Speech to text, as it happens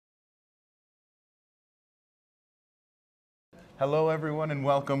Hello, everyone, and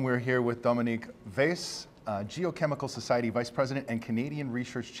welcome. We're here with Dominique Weis, Geochemical Society Vice President and Canadian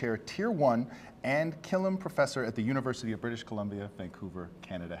Research Chair, Tier 1, and Killam Professor at the University of British Columbia, Vancouver,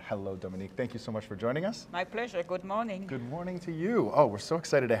 Canada. Hello, Dominique. Thank you so much for joining us. My pleasure. Good morning. Good morning to you. Oh, we're so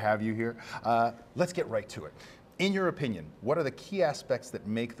excited to have you here. Let's get right to it. In your opinion, what are the key aspects that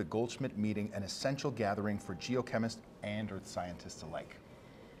make the Goldschmidt meeting an essential gathering for geochemists and earth scientists alike?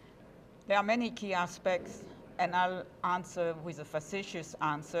 There are many key aspects, and I'll answer with a facetious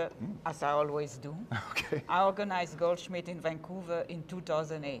answer, as I always do. Okay. I organized Goldschmidt in Vancouver in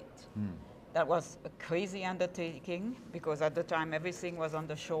 2008. That was a crazy undertaking because at the time everything was on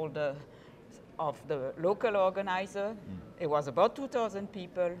the shoulder of the local organizer. It was about 2,000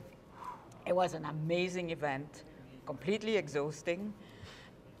 people. It was an amazing event, completely exhausting,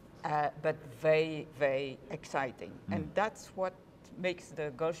 but very, very exciting. And that's what makes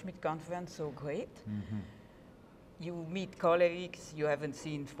the Goldschmidt conference so great. You meet colleagues you haven't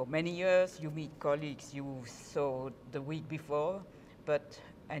seen for many years. You meet colleagues you saw the week before,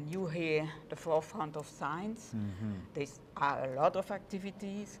 and you hear the forefront of science. There are a lot of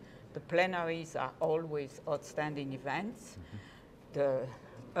activities. The plenaries are always outstanding events. The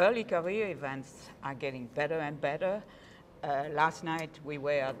early career events are getting better and better. Last night we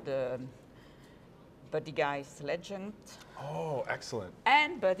were at the Buddy Guy's Legend. Oh, excellent.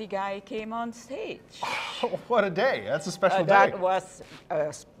 And Buddy Guy came on stage. Oh, what a day. That's a special day. That was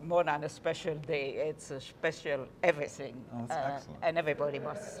more than a special day. It's a special everything. Oh, that's excellent. And everybody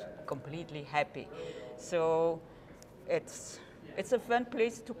was completely happy. So it's a fun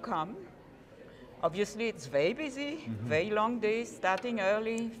place to come. Obviously, it's very busy, very long days, starting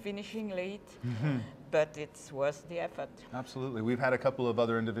early, finishing late, but it's worth the effort. Absolutely. We've had a couple of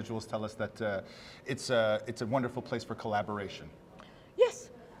other individuals tell us that it's a wonderful place for collaboration. Yes.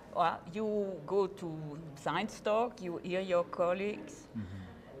 Well, you go to science talk, you hear your colleagues,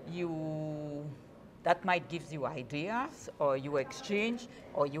 that might give you ideas, or you exchange,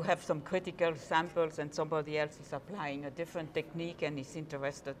 or you have some critical samples and somebody else is applying a different technique and is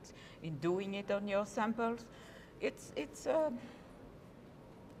interested in doing it on your samples.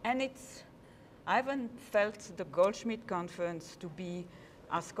 I haven't felt the Goldschmidt conference to be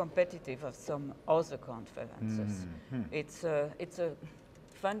as competitive as some other conferences. It's a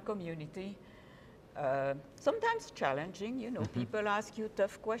fun community. Sometimes challenging, you know, people ask you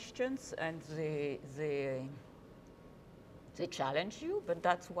tough questions and they challenge you, but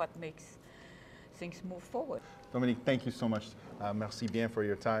that's what makes things move forward. Dominique, thank you so much. Merci bien for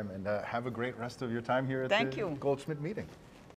your time, and have a great rest of your time here at the Goldschmidt meeting.